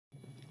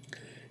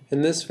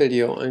In this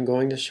video, I'm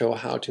going to show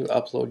how to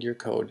upload your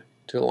code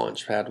to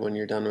Launchpad when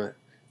you're done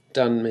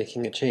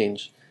making a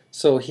change.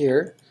 So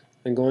here,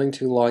 I'm going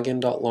to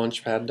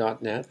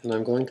login.launchpad.net and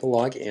I'm going to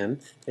log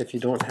in. If you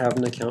don't have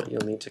an account,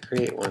 you'll need to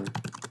create one.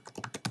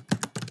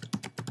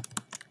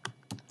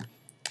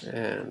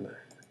 And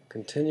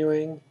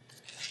continuing.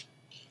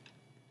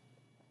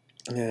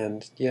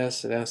 And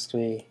yes, it asks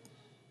me,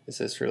 is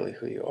this really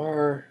who you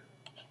are?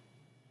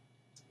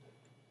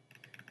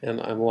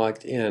 And I'm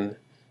logged in.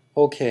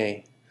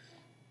 Okay.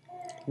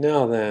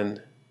 Now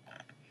then,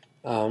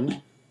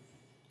 I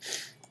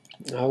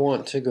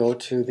want to go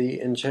to the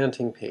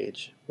Enchanting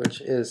page,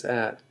 which is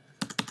at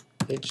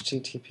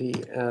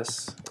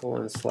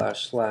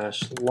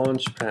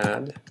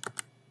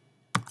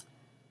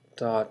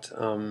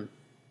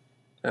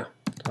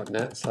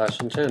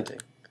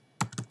https://launchpad.net/enchanting.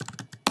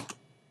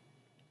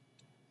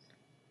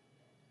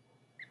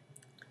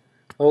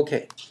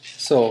 Okay,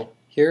 so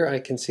here I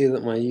can see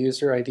that my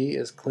user ID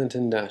is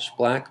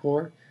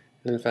Clinton-Blackmore,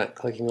 and in fact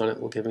clicking on it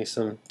will give me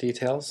some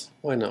details.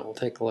 Why not? We'll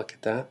take a look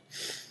at that.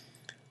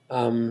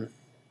 One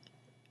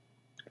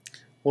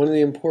of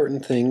the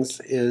important things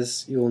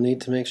is you will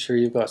need to make sure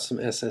you've got some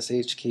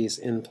SSH keys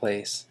in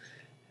place,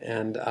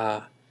 and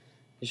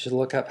you should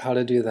look up how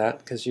to do that,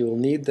 because you will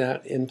need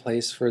that in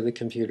place for the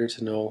computer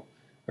to know,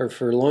 or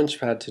for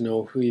Launchpad to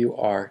know who you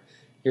are.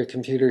 Your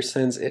computer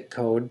sends it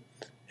code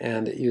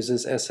and it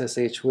uses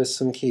SSH with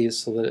some keys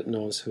so that it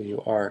knows who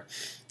you are.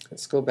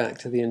 Let's go back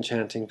to the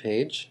Enchanting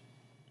page.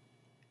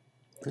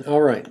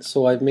 Alright,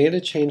 so I've made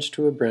a change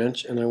to a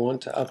branch and I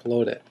want to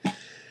upload it.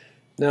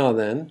 Now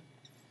then,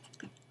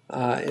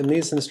 in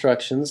these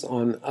instructions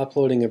on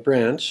uploading a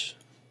branch,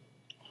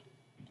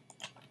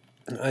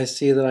 I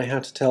see that I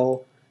have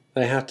to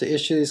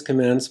issue these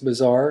commands: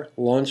 bazaar,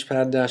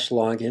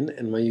 launchpad-login,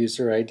 and my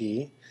user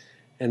ID,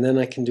 and then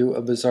I can do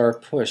a bazaar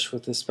push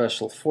with a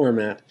special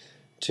format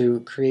to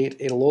create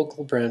a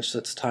local branch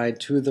that's tied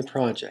to the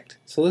project.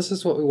 So this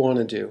is what we want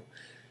to do.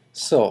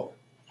 So,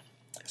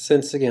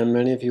 since again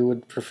many of you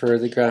would prefer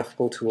the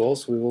graphical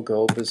tools, we will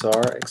go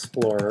Bazaar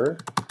Explorer,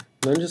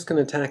 and I'm just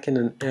going to tack in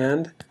an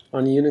AND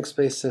on a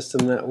Unix-based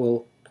system that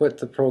will put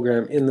the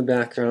program in the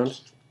background.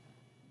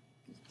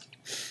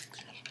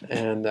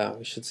 And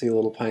we should see a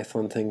little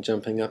Python thing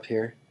jumping up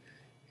here.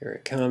 Here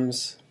it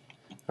comes.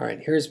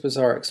 Alright, here's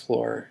Bazaar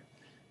Explorer.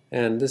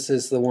 And this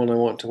is the one I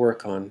want to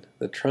work on.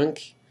 The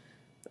trunk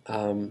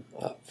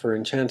for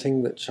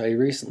Enchanting, which I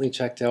recently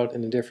checked out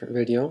in a different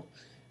video.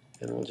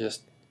 And we'll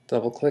just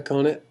double click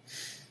on it.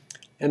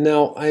 And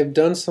now I've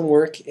done some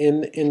work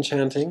in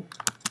Enchanting.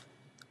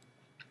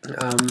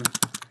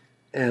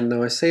 And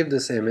now I saved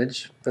this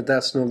image, but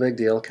that's no big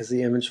deal because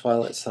the image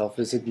file itself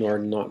is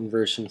ignored and not in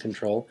version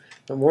control.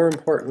 But more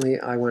importantly,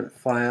 I went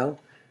File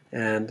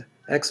and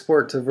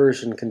Export to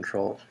Version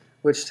Control,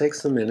 which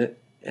takes a minute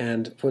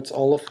and puts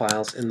all the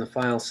files in the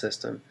file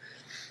system.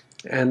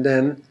 And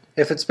then,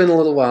 if it's been a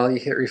little while, you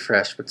hit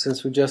refresh, but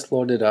since we just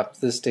loaded up,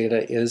 this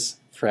data is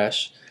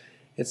fresh.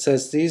 It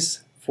says these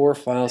 4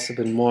 files have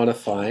been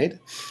modified,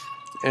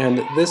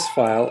 and this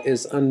file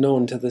is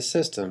unknown to the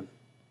system.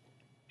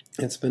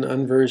 It's been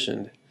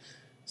unversioned.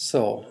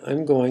 So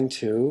I'm going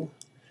to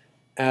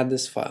add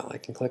this file. I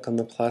can click on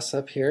the plus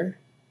up here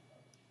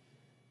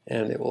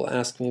and it will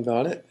ask me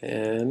about it,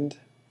 and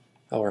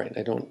alright,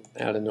 I don't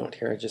add a note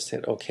here, I just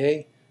hit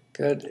OK.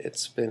 Good,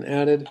 it's been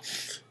added.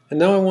 And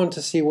now I want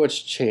to see what's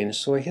changed,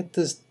 so I hit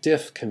this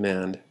diff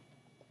command.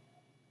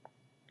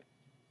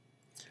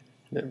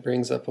 And it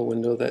brings up a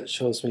window that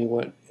shows me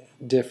what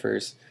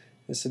differs.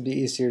 This would be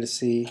easier to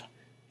see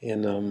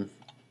in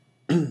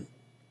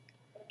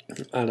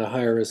at a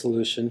higher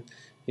resolution.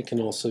 You can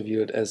also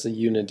view it as a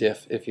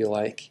unidiff if you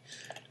like.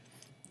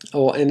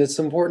 Oh, and it's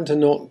important to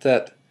note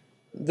that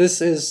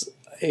this is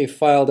a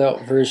filed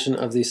out version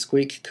of the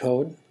Squeak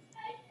code.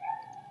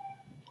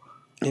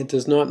 It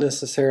does not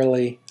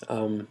necessarily,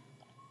 the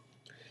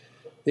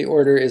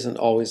order isn't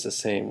always the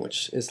same,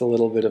 which is a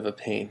little bit of a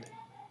pain.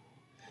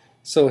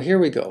 So here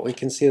we go. We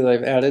can see that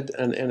I've added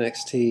an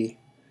NXT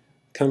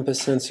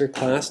compass sensor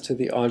class to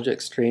the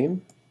object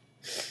stream.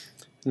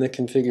 In the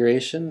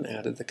configuration,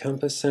 added the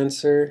compass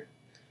sensor.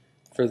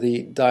 For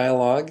the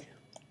dialog,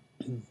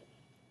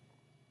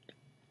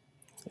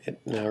 it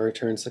now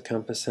returns the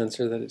compass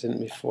sensor that it didn't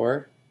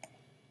before.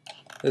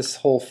 This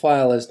whole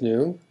file is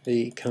new,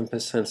 the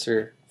compass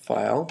sensor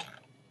file.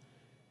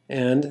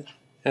 And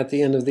at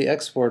the end of the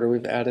exporter,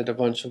 we've added a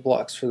bunch of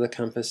blocks for the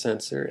compass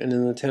sensor, and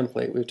in the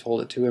template, we've told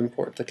it to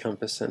import the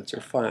compass sensor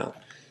file.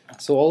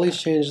 So all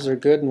these changes are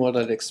good and what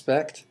I'd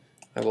expect.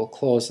 I will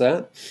close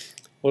that.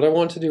 What I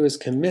want to do is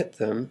commit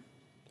them,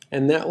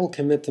 and that will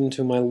commit them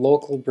to my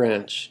local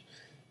branch.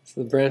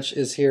 So the branch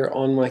is here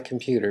on my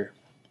computer.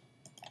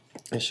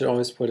 I should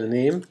always put a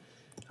name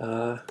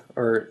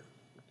or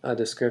a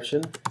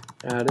description.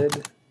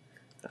 Added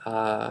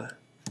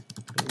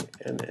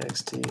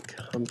NXT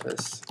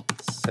compass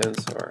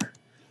sensor.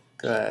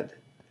 Good.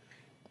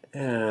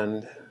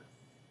 And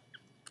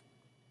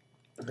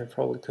I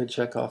probably could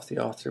check off the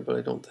author, but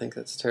I don't think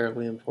that's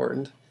terribly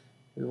important.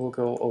 We will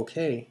go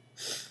OK.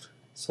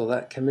 So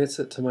that commits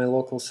it to my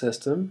local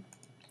system,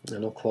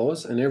 and I'll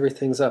close, and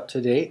everything's up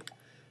to date.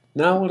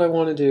 Now what I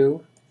want to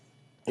do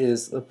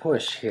is the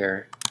push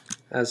here.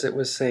 As it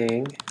was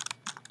saying,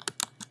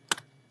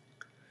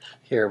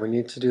 here we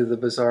need to do the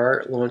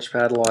Bazaar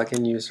Launchpad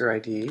login user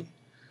ID.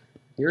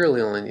 You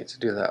really only need to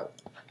do that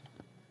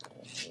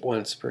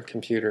once per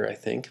computer, I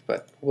think,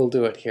 but we'll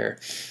do it here.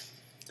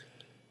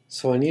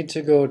 So I need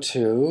to go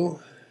to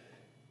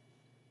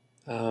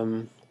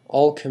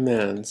all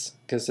commands,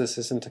 because this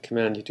isn't a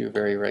command you do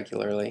very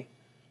regularly.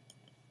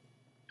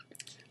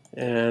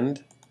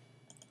 And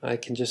I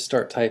can just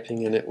start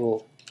typing and it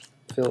will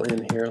fill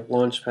in here,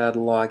 Launchpad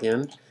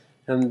login.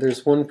 And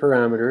there's one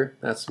parameter,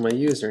 that's my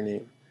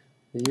username.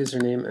 The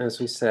username, as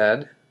we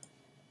said,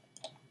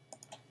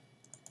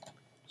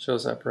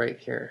 shows up right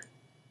here.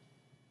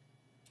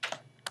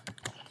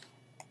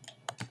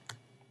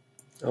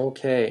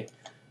 OK,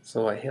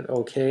 so I hit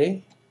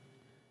OK,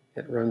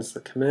 it runs the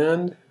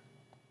command,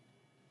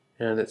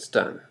 and it's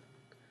done.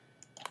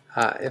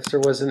 If there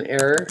was an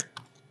error,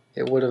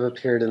 it would have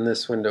appeared in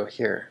this window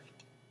here.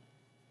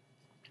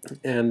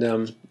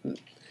 And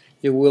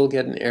you will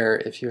get an error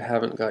if you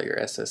haven't got your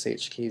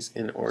SSH keys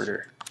in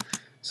order.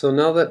 So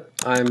now that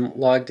I'm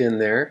logged in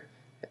there,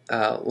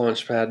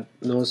 Launchpad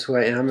knows who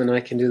I am and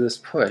I can do this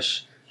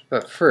push.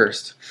 But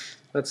first,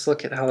 let's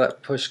look at how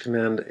that push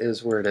command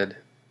is worded.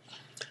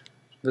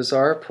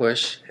 Bazaar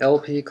push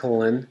LP :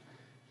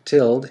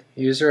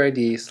 user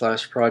ID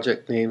 /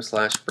 project name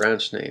 /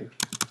 branch name.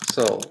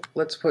 So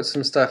let's put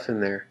some stuff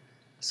in there.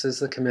 This is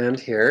the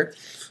command here.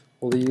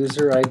 Well, the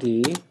user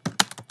ID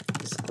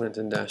is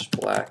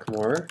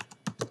Clinton-Blackmore.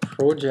 The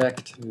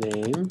project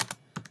name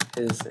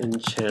is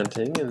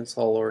Enchanting, and it's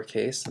all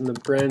lowercase. And the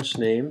branch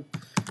name,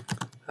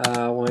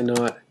 why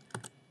not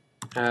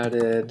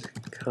added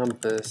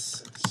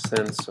compass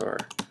sensor?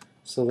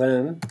 So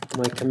then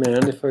my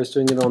command, if I was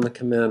doing it on the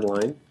command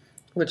line,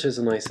 which is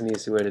a nice and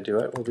easy way to do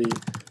it, will be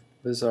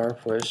Bazaar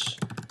push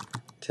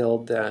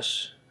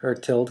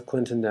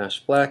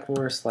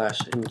Clinton-Blackmore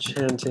 /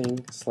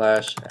 Enchanting /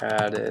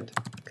 added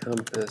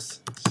compass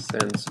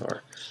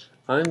sensor.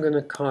 I'm going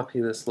to copy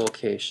this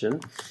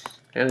location,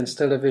 and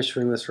instead of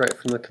issuing this right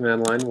from the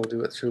command line, we'll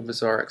do it through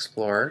Bazaar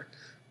Explorer.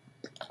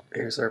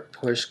 Here's our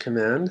push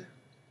command.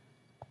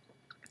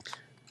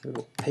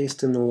 We'll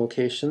paste in the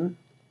location.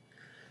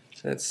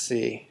 Let's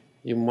see.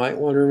 You might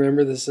want to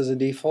remember this as a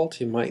default,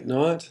 you might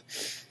not.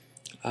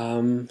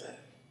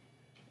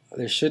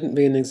 There shouldn't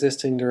be an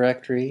existing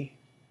directory.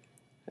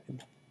 I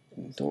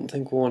don't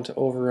think we'll want to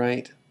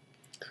overwrite.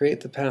 Create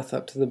the path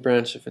up to the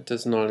branch if it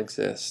does not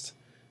exist.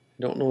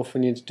 I don't know if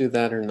we need to do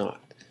that or not.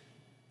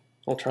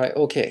 I'll try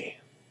OK.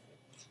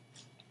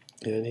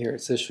 And here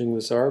it's issuing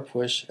Bazaar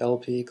push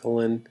LP :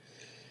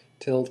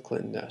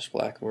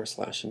 Clinton-Blackmore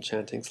 /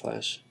 Enchanting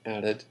 /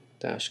 added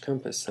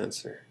compass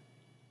sensor.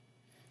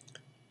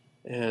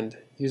 And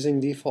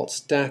using default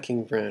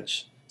stacking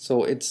branch.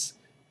 So it's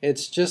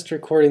just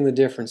recording the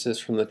differences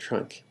from the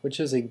trunk, which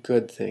is a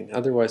good thing.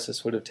 Otherwise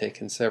this would have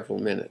taken several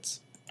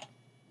minutes.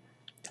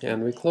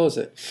 And we close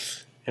it.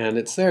 And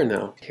it's there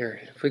now.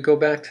 Here, if we go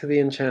back to the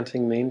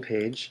Enchanting main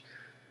page,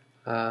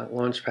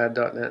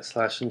 launchpad.net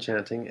 /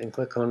 enchanting, and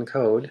click on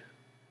code,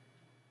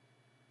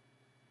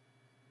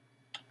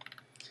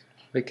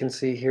 we can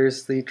see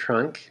here's the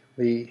trunk,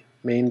 the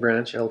main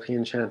branch, LP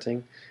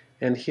Enchanting,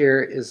 and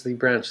here is the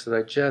branch that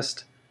I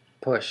just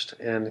pushed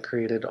and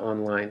created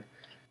online.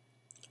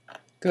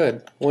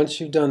 Good. Once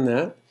you've done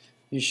that,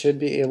 you should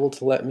be able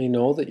to let me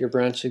know that your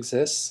branch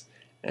exists,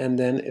 and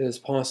then it is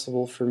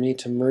possible for me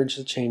to merge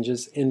the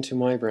changes into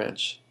my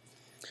branch.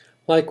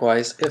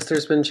 Likewise, if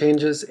there's been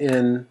changes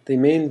in the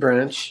main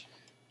branch,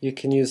 you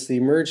can use the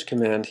merge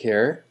command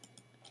here,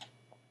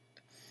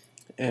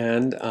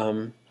 and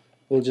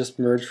we'll just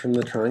merge from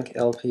the trunk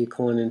LP :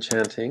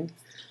 Enchanting,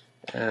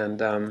 and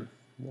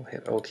we'll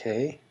hit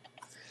OK.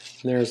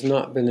 And there has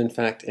not been, in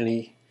fact,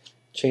 any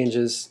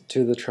changes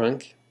to the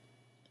trunk,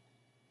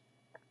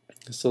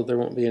 so there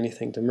won't be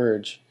anything to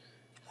merge,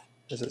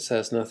 as it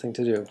says nothing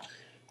to do.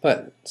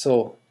 But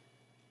so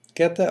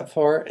get that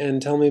far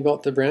and tell me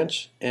about the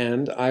branch,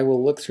 and I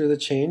will look through the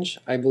change.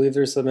 I believe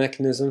there's a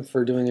mechanism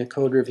for doing a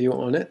code review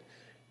on it,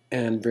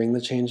 and bring the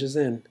changes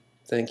in.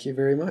 Thank you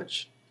very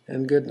much,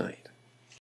 and good night.